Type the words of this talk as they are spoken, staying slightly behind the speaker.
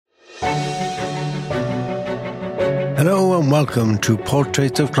Hello and welcome to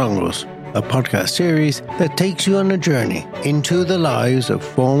Portraits of Clongowes, a podcast series that takes you on a journey into the lives of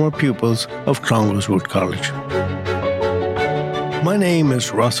former pupils of Clongowes Wood College. My name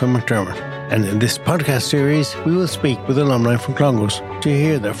is Rossa McDermott, and in this podcast series we will speak with alumni from Clongowes to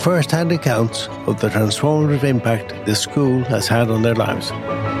hear their first-hand accounts of the transformative impact the school has had on their lives.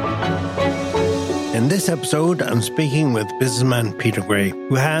 In this episode, I'm speaking with businessman Peter Gray,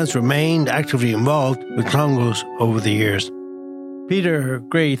 who has remained actively involved with Clongowes over the years. Peter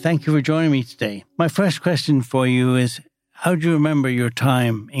Gray, thank you for joining me today. My first question for you is, how do you remember your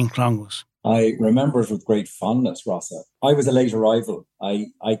time in Clongowes? I remember it with great fondness, Rossa. I was a late arrival. I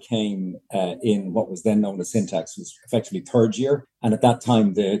came in what was then known as syntax, was effectively third year. And at that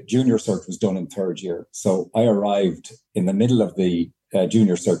time, the junior cert was done in third year. So I arrived in the middle of the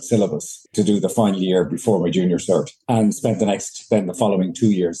junior cert syllabus to do the final year before my junior cert and spent the following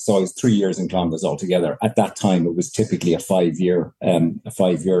 2 years. So I was 3 years in Clongowes altogether. At that time, it was typically a five-year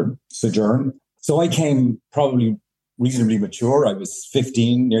sojourn. So I came probably reasonably mature. I was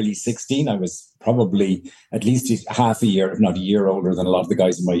 15, nearly 16. I was probably at least half a year, if not a year older than a lot of the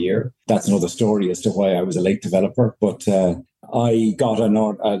guys in my year. That's another story as to why I was a late developer. But I got a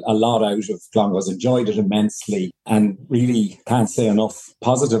lot out of Clongowes, enjoyed it immensely, and really can't say enough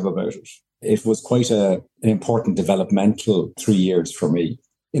positive about it. It was quite an important developmental 3 years for me.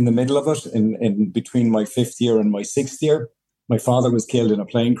 In the middle of it, in between my fifth year and my sixth year, my father was killed in a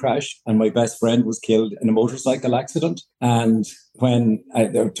plane crash and my best friend was killed in a motorcycle accident. And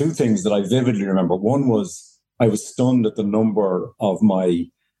there are two things that I vividly remember. One was I was stunned at the number of my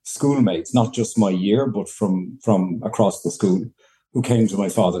schoolmates, not just my year, but from across the school, who came to my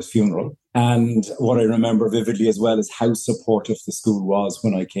father's funeral. And what I remember vividly as well is how supportive the school was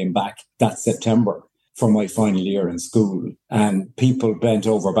when I came back that September for my final year in school. And people bent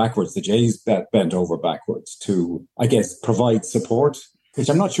over backwards, the Jays bent over backwards to, I guess, provide support, which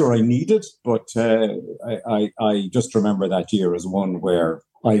I'm not sure I needed, but I just remember that year as one where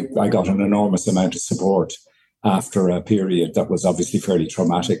I got an enormous amount of support after a period that was obviously fairly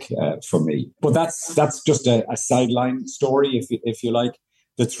traumatic for me. But that's just a sideline story, if you like.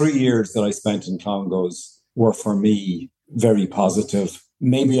 The 3 years that I spent in Clongowes were for me very positive.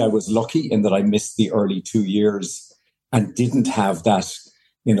 Maybe I was lucky in that I missed the early 2 years and didn't have that,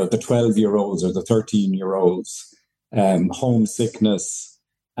 the 12-year-olds or the 13-year-olds homesickness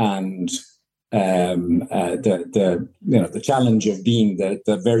and the challenge of being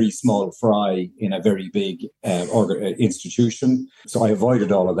the very small fry in a very big institution. So I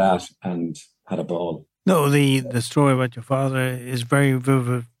avoided all of that and had a ball. No, the story about your father is very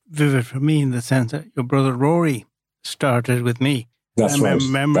vivid for me in the sense that your brother Rory started with me. That's right. I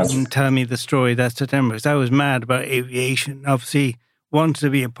remember him telling me the story that September, because I was mad about aviation, obviously wanted to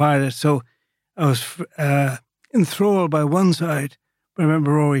be a pilot. So I was enthralled by one side. But I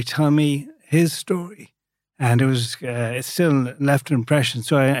remember Rory telling me his story, and it still left an impression.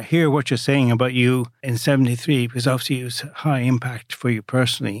 So I hear what you're saying about you in 73, because obviously it was high impact for you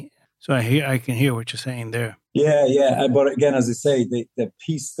personally. So I can hear what you're saying there. Yeah. But again, as I say, the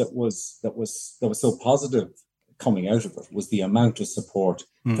piece that was so positive coming out of it was the amount of support,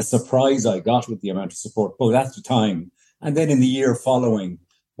 the surprise I got with the amount of support, both at the time and then in the year following,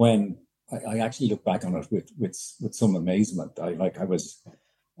 when I actually look back on it with some amazement. I was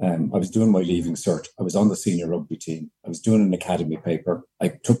doing my leaving cert. I was on the senior rugby team. I was doing an academy paper. I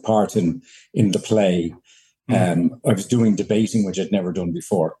took part in the play. I was doing debating, which I'd never done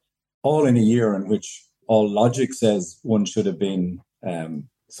before. All in a year in which all logic says one should have been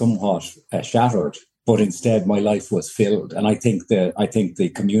somewhat shattered. But instead, my life was filled, and I think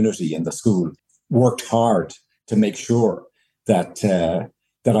the community and the school worked hard to make sure that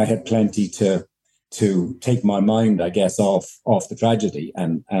I had plenty to take my mind, I guess, off the tragedy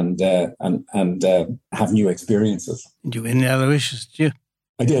and have new experiences. Did you win the Aloysius? Did you?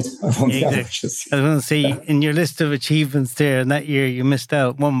 I did. I won the Aloysius. I was going to say, in your list of achievements there, in that year, you missed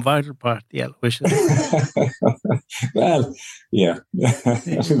out one vital part, the Aloysius. Well, yeah.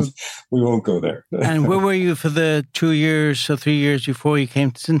 We won't go there. And where were you for the 2 years, so 3 years before you came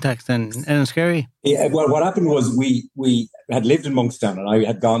to Syntax then, in Enniskerry? Yeah, well, what happened was we had lived in Monkstown, and I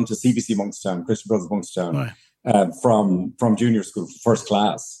had gone to CBC Monkstown, Christian Brothers Monkstown, right. From junior school, first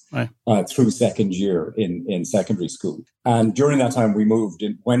class, right. Through second year in secondary school. And during that time, we moved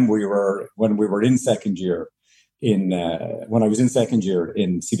in when we were in second year. When I was in second year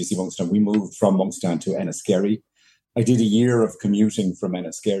in CBC Monkstown, we moved from Monkstown to Enniskerry. I did a year of commuting from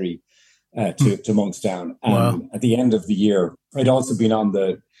Enniskerry to Monkstown, and wow. At the end of the year, I'd also been on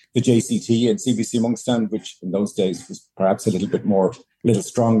the the JCT and CBC Monkstown, which in those days was perhaps a little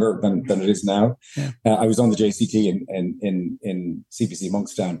stronger than it is now. Yeah. I was on the JCT in CBC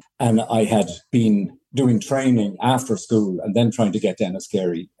Monkstown, and I had been doing training after school and then trying to get to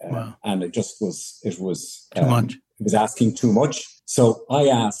Enniskerry. Wow. And it was too much. It was asking too much. So I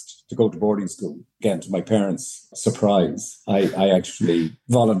asked to go to boarding school. Again, to my parents' surprise, I actually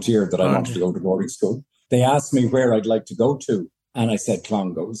volunteered that I wanted to go to boarding school. They asked me where I'd like to go to, and I said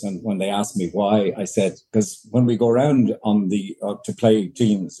Clongowes. And when they asked me why, I said, because when we go around on to play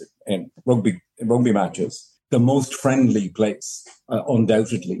teams in rugby matches, the most friendly place,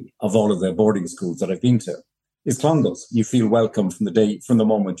 undoubtedly, of all of the boarding schools that I've been to is Clongowes. You feel welcome from the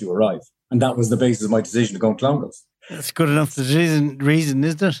moment you arrive. And that was the basis of my decision to go to Clongowes. That's good enough reason,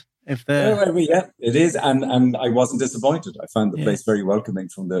 isn't it? Yeah, it is. And I wasn't disappointed. I found the place very welcoming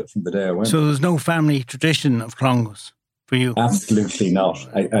from the day I went. So there's no family tradition of Clongowes for you? Absolutely not.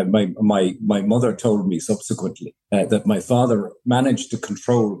 My mother told me subsequently that my father managed to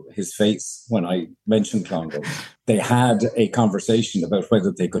control his face when I mentioned Clongowes. They had a conversation about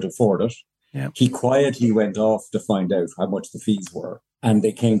whether they could afford it. Yep. He quietly went off to find out how much the fees were, and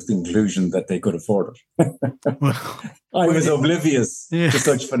they came to the conclusion that they could afford it. I was oblivious to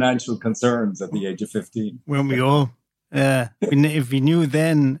such financial concerns at the age of 15. Weren't we all? If we knew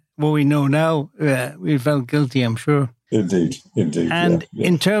then what we know now, we felt guilty, I'm sure. Indeed. And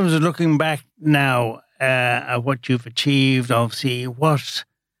in terms of looking back now at what you've achieved, obviously, what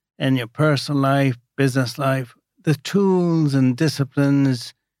in your personal life, business life, the tools and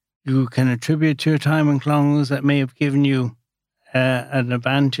disciplines you can attribute to your time in Clongowes that may have given you an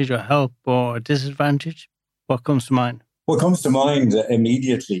advantage or help or disadvantage? What comes to mind? What comes to mind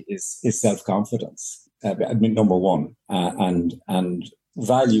immediately is self-confidence. Number one, and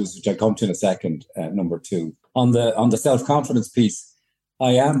values, which I come to in a second. Number two, on the self-confidence piece,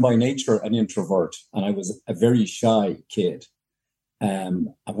 I am by nature an introvert, and I was a very shy kid. And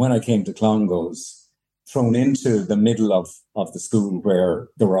when I came to Clongowes, thrown into the middle of the school where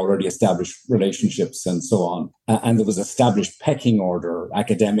there were already established relationships and so on, and there was established pecking order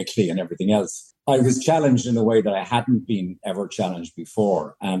academically and everything else, I was challenged in a way that I hadn't been ever challenged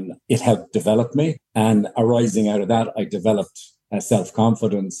before, and it helped develop me. And arising out of that, I developed a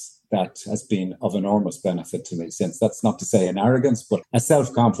self-confidence that has been of enormous benefit to me since. That's not to say an arrogance, but a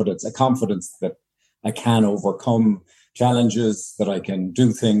self-confidence, a confidence that I can overcome challenges, that I can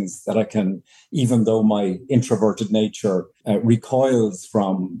do things, that I can, even though my introverted nature recoils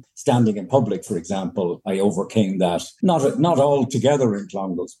from standing in public, for example, I overcame that. Not altogether in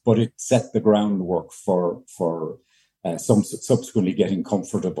Clongowes, but it set the groundwork for some subsequently getting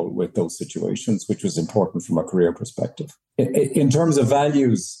comfortable with those situations, which was important from a career perspective. In terms of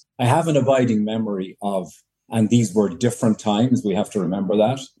values, I have an abiding memory of, and these were different times. We have to remember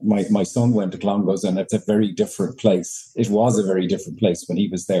that. My son went to Clongowes, and it's a very different place. It was a very different place when he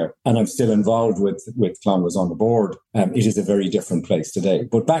was there. And I'm still involved with Clongowes on the board. It is a very different place today.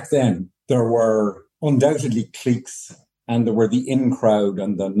 But back then, there were undoubtedly cliques, and there were the in crowd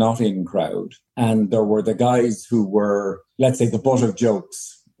and the not in crowd. And there were the guys who were, let's say, the butt of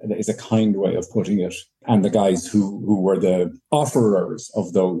jokes, is a kind way of putting it, and the guys who were the offerers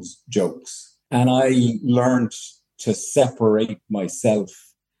of those jokes. And I learned to separate myself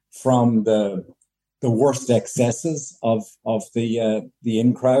from the worst excesses of the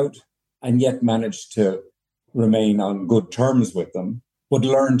in crowd, and yet managed to remain on good terms with them, but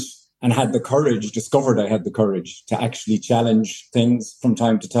learned and had the courage, discovered I had the courage to actually challenge things from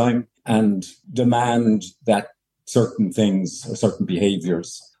time to time and demand that certain things or certain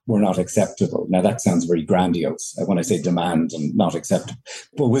behaviors were not acceptable. Now, that sounds very grandiose when I say demand and not acceptable,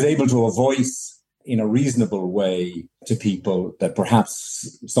 but was able to voice in a reasonable way to people that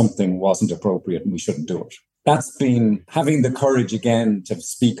perhaps something wasn't appropriate and we shouldn't do it. That's been having the courage again to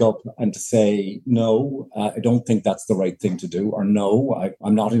speak up and to say, no, I don't think that's the right thing to do, or no,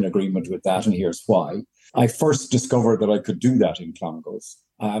 I'm not in agreement with that, and here's why. I first discovered that I could do that in Clongowes.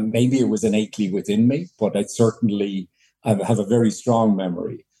 Maybe it was innately within me, but I certainly have a very strong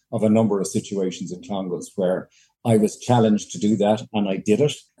memory of a number of situations in Clongowes where I was challenged to do that, and I did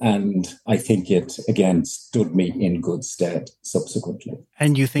it. And I think it, again, stood me in good stead subsequently.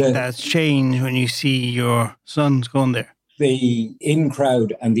 And you think that's changed when you see your sons going there? The in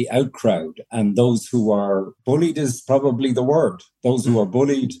crowd and the out crowd, and those who are bullied is probably the word. Those who are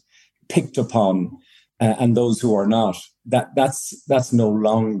bullied, picked upon, and those who are not. That's no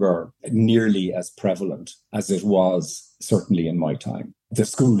longer nearly as prevalent as it was certainly in my time. The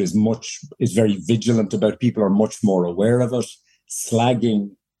school is very vigilant about. People are much more aware of it.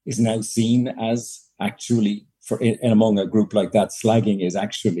 Slagging is now seen as actually among a group like that, slagging is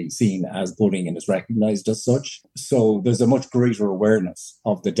actually seen as bullying and is recognised as such. So there's a much greater awareness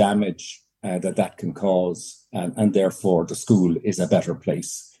of the damage that can cause, and therefore the school is a better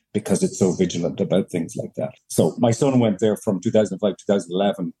place because it's so vigilant about things like that. So my son went there from 2005 to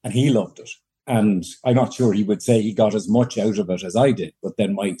 2011, and he loved it. And I'm not sure he would say he got as much out of it as I did, but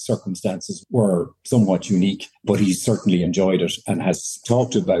then my circumstances were somewhat unique. But he certainly enjoyed it and has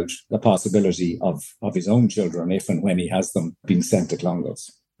talked about the possibility of his own children, if and when he has them, being sent to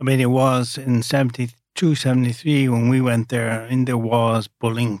Clongowes. I mean, it was in 72, 73 when we went there, and there was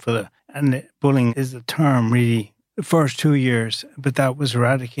bullying and bullying is the term really, the first 2 years, but that was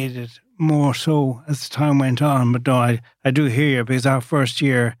eradicated more so as the time went on. But no, I do hear you, because our first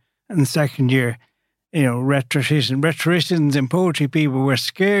year and the second year, rhetoricians and poetry people were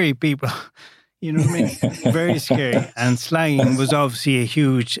scary people. You know what I mean? Very scary. And slanging was obviously a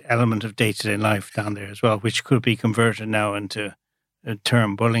huge element of day-to-day life down there as well, which could be converted now into a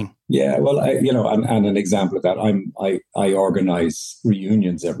term bullying. Yeah, well, and an example of that, I organise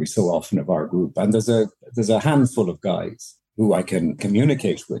reunions every so often of our group, and there's a handful of guys who I can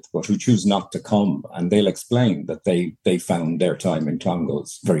communicate with, but who choose not to come, and they'll explain that they found their time in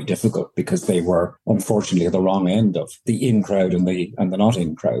Clongowes very difficult because they were unfortunately at the wrong end of the in crowd and the not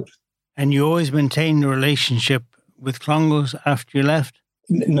in crowd. And you always maintained a relationship with Clongowes after you left?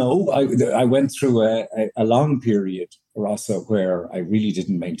 No, I went through a long period, Rossa, where I really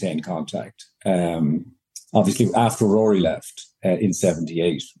didn't maintain contact. Obviously, after Rory left in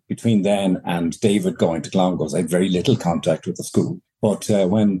 78, between then and David going to Clongowes, I had very little contact with the school. But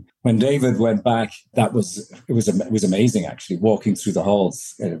when David went back, it was amazing, actually, walking through the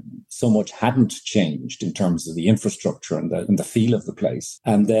halls. So much hadn't changed in terms of the infrastructure and the feel of the place.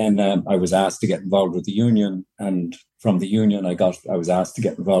 And then I was asked to get involved with the union, and from the union, I was asked to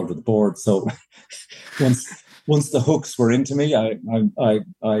get involved with the board. So once the hooks were into me,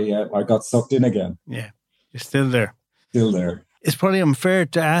 I got sucked in again. Yeah, you're still there. Still there. It's probably unfair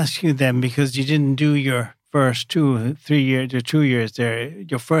to ask you then, because you didn't do your first 2 years or 2 years there.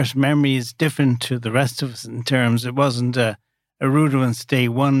 Your first memory is different to the rest of us in terms, it wasn't a Rudolph's Day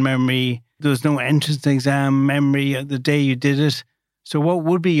 1 memory. There was no entrance exam memory of the day you did it. So what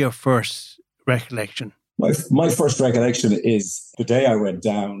would be your first recollection? My first recollection is the day I went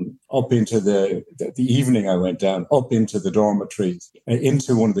down up into the evening I went down up into the dormitories,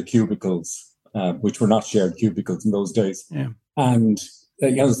 into one of the cubicles, which were not shared cubicles in those days. Yeah. And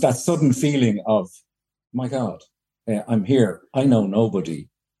that sudden feeling of, my God, I'm here. I know nobody.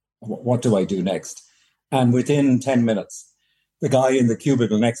 What do I do next? And within 10 minutes, the guy in the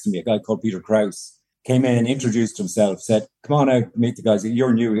cubicle next to me, a guy called Peter Krause, came in, introduced himself, said, "Come on out, meet the guys.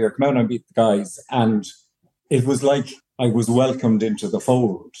 You're new here. Come out and meet the guys." And it was like I was welcomed into the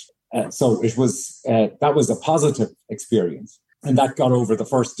fold. So it was that was a positive experience. And that got over the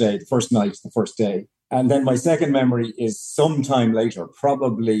first day, the first night, the first day. And then my second memory is sometime later,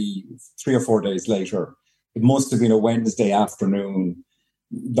 probably 3 or 4 days later. It must have been a Wednesday afternoon.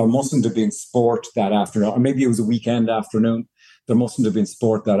 There mustn't have been sport that afternoon, or maybe it was a weekend afternoon. There mustn't have been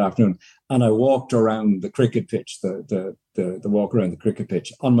sport that afternoon. And I walked around the cricket pitch, the walk around the cricket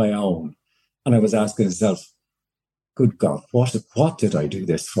pitch on my own. And I was asking myself, good God, what did I do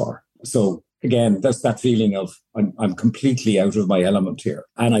this for? So again, that's that feeling of I'm completely out of my element here.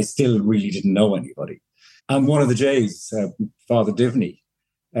 And I still really didn't know anybody. And one of the Jays, Father Divney,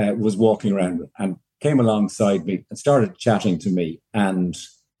 was walking around and came alongside me and started chatting to me. And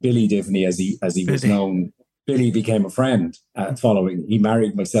Billy Divney, as he was known, Billy became a friend following. He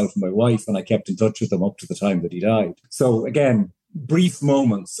married myself and my wife, and I kept in touch with him up to the time that he died. So again, brief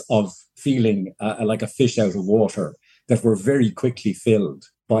moments of feeling like a fish out of water that were very quickly filled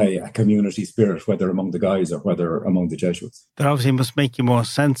by a community spirit, whether among the guys or whether among the Jesuits. That obviously must make you more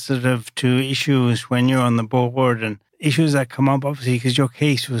sensitive to issues when you're on the board, and issues that come up, obviously, because your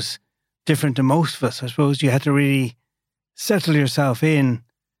case was different to most of us. I suppose you had to really settle yourself in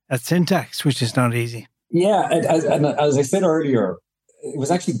at syntax, which is not easy. Yeah, and as I said earlier, it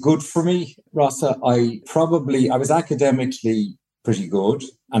was actually good for me, Rossa. I was academically pretty good,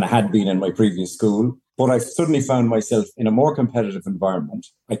 and I had been in my previous school, but I suddenly found myself in a more competitive environment.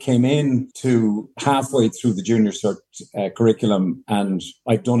 I came in to halfway through the junior cert curriculum, and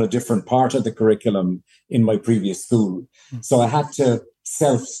I'd done a different part of the curriculum in my previous school. So I had to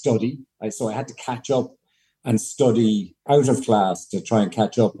self-study. So I had to catch up and study out of class to try and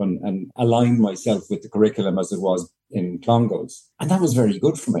catch up and align myself with the curriculum as it was in Clongowes. And that was very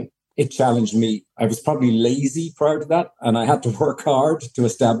good for me. It challenged me. I was probably lazy prior to that, and I had to work hard to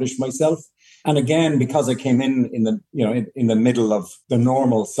establish myself. And again, because I came in the, in the middle of the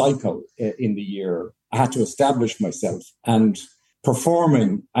normal cycle in the year, I had to establish myself, and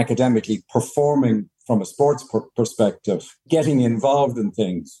performing academically, performing from a sports perspective, getting involved in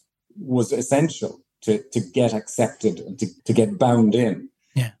things was essential to get accepted and to get bound in.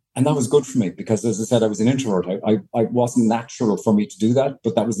 Yeah. And that was good for me because, as I said, I was an introvert. I wasn't natural for me to do that,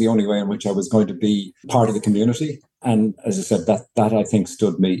 but that was the only way in which I was going to be part of the community. And as I said, that I think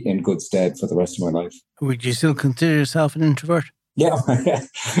stood me in good stead for the rest of my life. Would you still consider yourself an introvert? Yeah,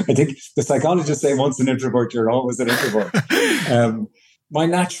 I think the psychologists say once an introvert, you're always an introvert. My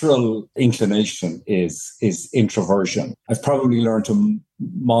natural inclination is introversion. I've probably learned to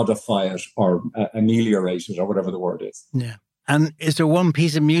modify it or ameliorate it or whatever the word is. Yeah. And is there one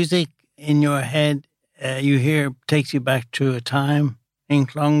piece of music in your head you hear takes you back to a time in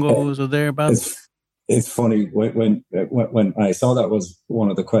Clongowes or thereabouts? It's funny when I saw that was one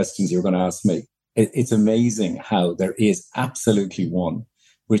of the questions you were going to ask me. It's amazing how there is absolutely one,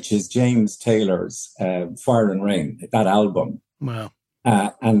 which is James Taylor's Fire and Rain, that album. Wow.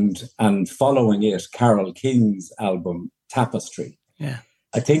 And following it, Carole King's album, Tapestry. Yeah.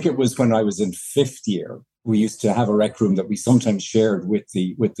 I think it was when I was in fifth year, we used to have a rec room that we sometimes shared with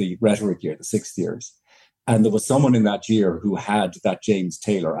the rhetoric year, the sixth years. And there was someone in that year who had that James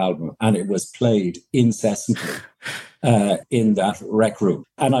Taylor album, and it was played incessantly in that rec room.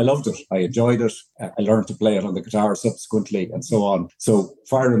 And I loved it. I enjoyed it. I learned to play it on the guitar subsequently and so on. So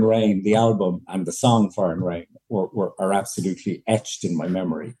Fire and Rain, the album and the song Fire and Rain are absolutely etched in my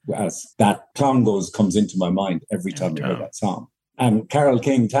memory, as that Clongowes comes into my mind every time I hear that song. And Carole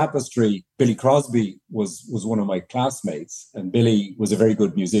King, Tapestry, Billy Crosby was one of my classmates. And Billy was a very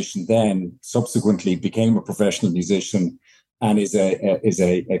good musician then, subsequently became a professional musician and is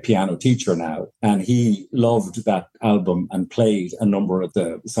a piano teacher now. And he loved that album and played a number of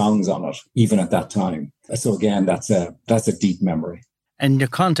the songs on it, even at that time. So again, that's a deep memory. And your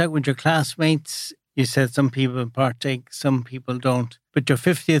contact with your classmates, you said some people partake, some people don't. But your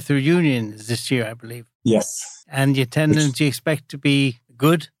 50th reunion is this year, I believe. Yes. And the attendance you expect to be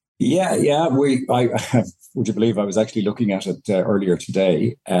good? Yeah. Would you believe I was actually looking at it earlier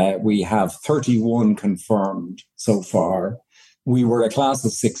today? We have 31 confirmed so far. We were a class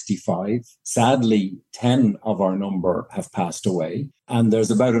of 65. Sadly, 10 of our number have passed away. And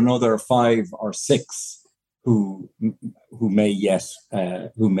there's about another 5 or 6 who may yet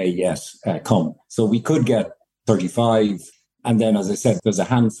come. So we could get 35. And then, as I said, there's a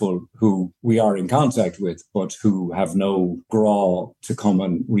handful who we are in contact with, but who have no graw to come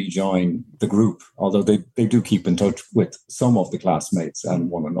and rejoin the group, although they do keep in touch with some of the classmates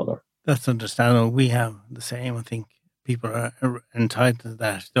and one another. That's understandable. We have the same. I think people are entitled to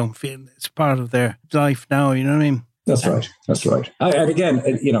that. Don't feel it's part of their life now, you know what I mean? That's right. And again,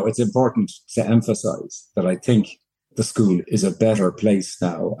 it's important to emphasize that I think the school is a better place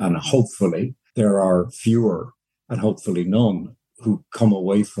now, and hopefully there are fewer and hopefully none who come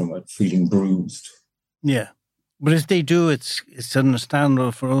away from it feeling bruised. Yeah. But if they do, it's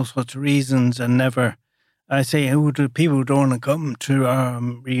understandable for all sorts of reasons, and never, I say, people who don't want to come to our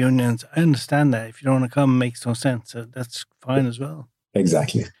reunions, I understand that. If you don't want to come, it makes no sense. So that's fine as well.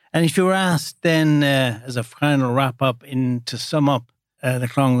 Exactly. And if you were asked then, as a final wrap-up, to sum up the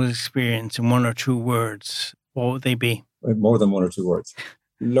Clongowes experience in 1 or 2 words, what would they be? More than 1 or 2 words.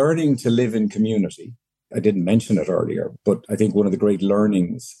 Learning to live in community. I didn't mention it earlier, but I think one of the great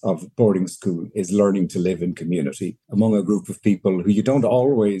learnings of boarding school is learning to live in community among a group of people who you don't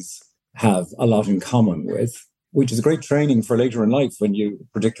always have a lot in common with, which is great training for later in life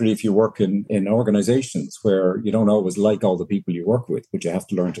particularly if you work in organizations where you don't always like all the people you work with, but you have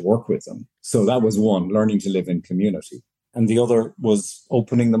to learn to work with them. So that was one, learning to live in community. And the other was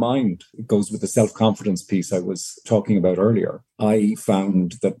opening the mind. It goes with the self-confidence piece I was talking about earlier. I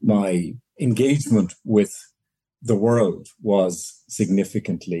found that my engagement with the world was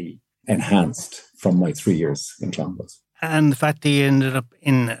significantly enhanced from my 3 years in Clongowes. And the fact that you ended up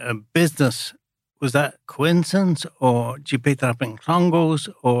in a business, was that coincidence, or did you pick that up in Clongowes,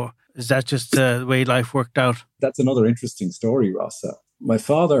 or is that just the way life worked out? That's another interesting story, Rossa. My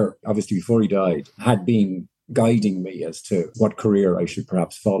father, obviously before he died, had been guiding me as to what career I should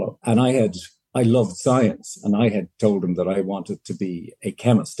perhaps follow. And I loved science, and I had told him that I wanted to be a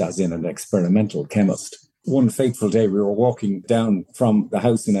chemist, as in an experimental chemist. One fateful day, we were walking down from the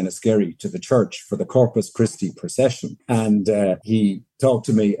house in Enniskerry to the church for the Corpus Christi procession. And he talked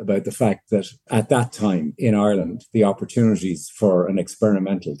to me about the fact that at that time in Ireland, the opportunities for an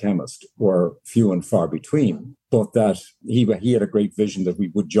experimental chemist were few and far between, but that he had a great vision that we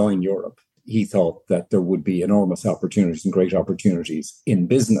would join Europe. he thought that there would be enormous opportunities and great opportunities in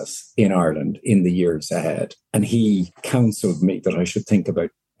business in Ireland in the years ahead. And he counseled me that I should think about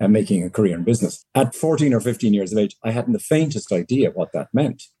making a career in business. At 14 or 15 years of age, I hadn't the faintest idea what that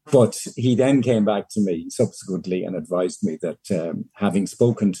meant. But he then came back to me subsequently and advised me that having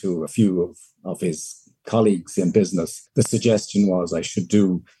spoken to a few of his colleagues in business, the suggestion was I should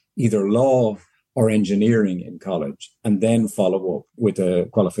do either law or engineering in college and then follow up with a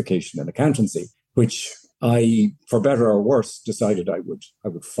qualification in accountancy, which I, for better or worse, decided I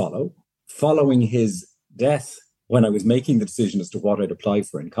would follow. Following his death, when I was making the decision as to what I'd apply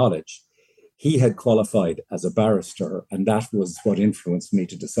for in college, he had qualified as a barrister, and that was what influenced me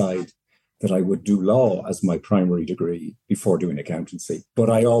to decide that I would do law as my primary degree before doing accountancy. But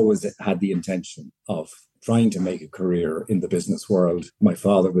I always had the intention of trying to make a career in the business world. My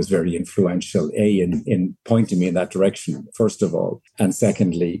father was very influential, in pointing me in that direction, first of all, and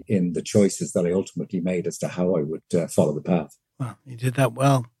secondly, in the choices that I ultimately made as to how I would follow the path. Well, you did that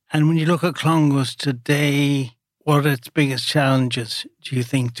well. And when you look at Clongowes today, what are its biggest challenges, do you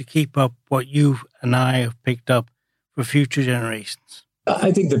think, to keep up what you and I have picked up for future generations?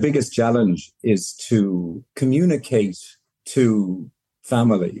 I think the biggest challenge is to communicate to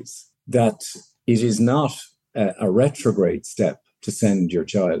families that it is not a retrograde step to send your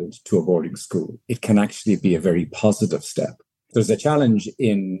child to a boarding school. It can actually be a very positive step. There's a challenge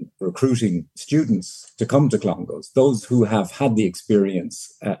in recruiting students to come to Clongowes. Those who have had the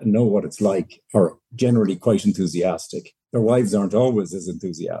experience know what it's like, are generally quite enthusiastic. Their wives aren't always as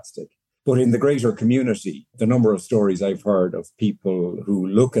enthusiastic. But in the greater community, the number of stories I've heard of people who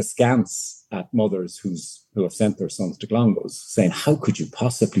look askance at mothers who have sent their sons to Clongowes, saying, how could you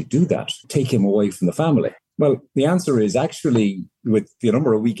possibly do that? Take him away from the family. Well, the answer is actually, with the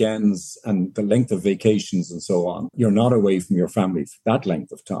number of weekends and the length of vacations and so on, you're not away from your family for that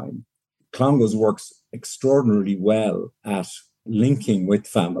length of time. Clongowes works extraordinarily well at linking with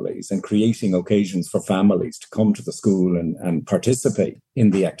families and creating occasions for families to come to the school and participate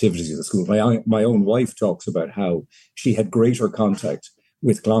in the activities of the school. My own wife talks about how she had greater contact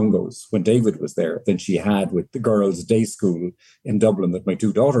with Clongowes when David was there than she had with the girls' day school in Dublin that my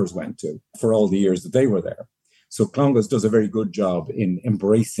two daughters went to for all the years that they were there. So Clongowes does a very good job in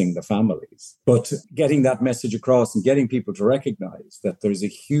embracing the families, but getting that message across and getting people to recognize that there's a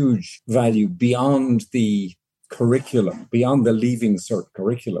huge value beyond the curriculum, beyond the Leaving Cert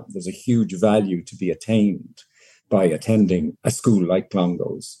curriculum. There's a huge value to be attained by attending a school like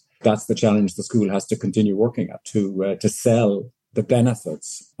Clongowes. That's the challenge the school has to continue working at, to sell the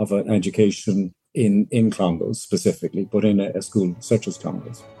benefits of an education in Clongowes specifically, but in a school such as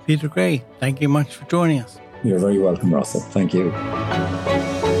Clongowes. Peter Gray, thank you much for joining us. You're very welcome, Rossa. Thank you.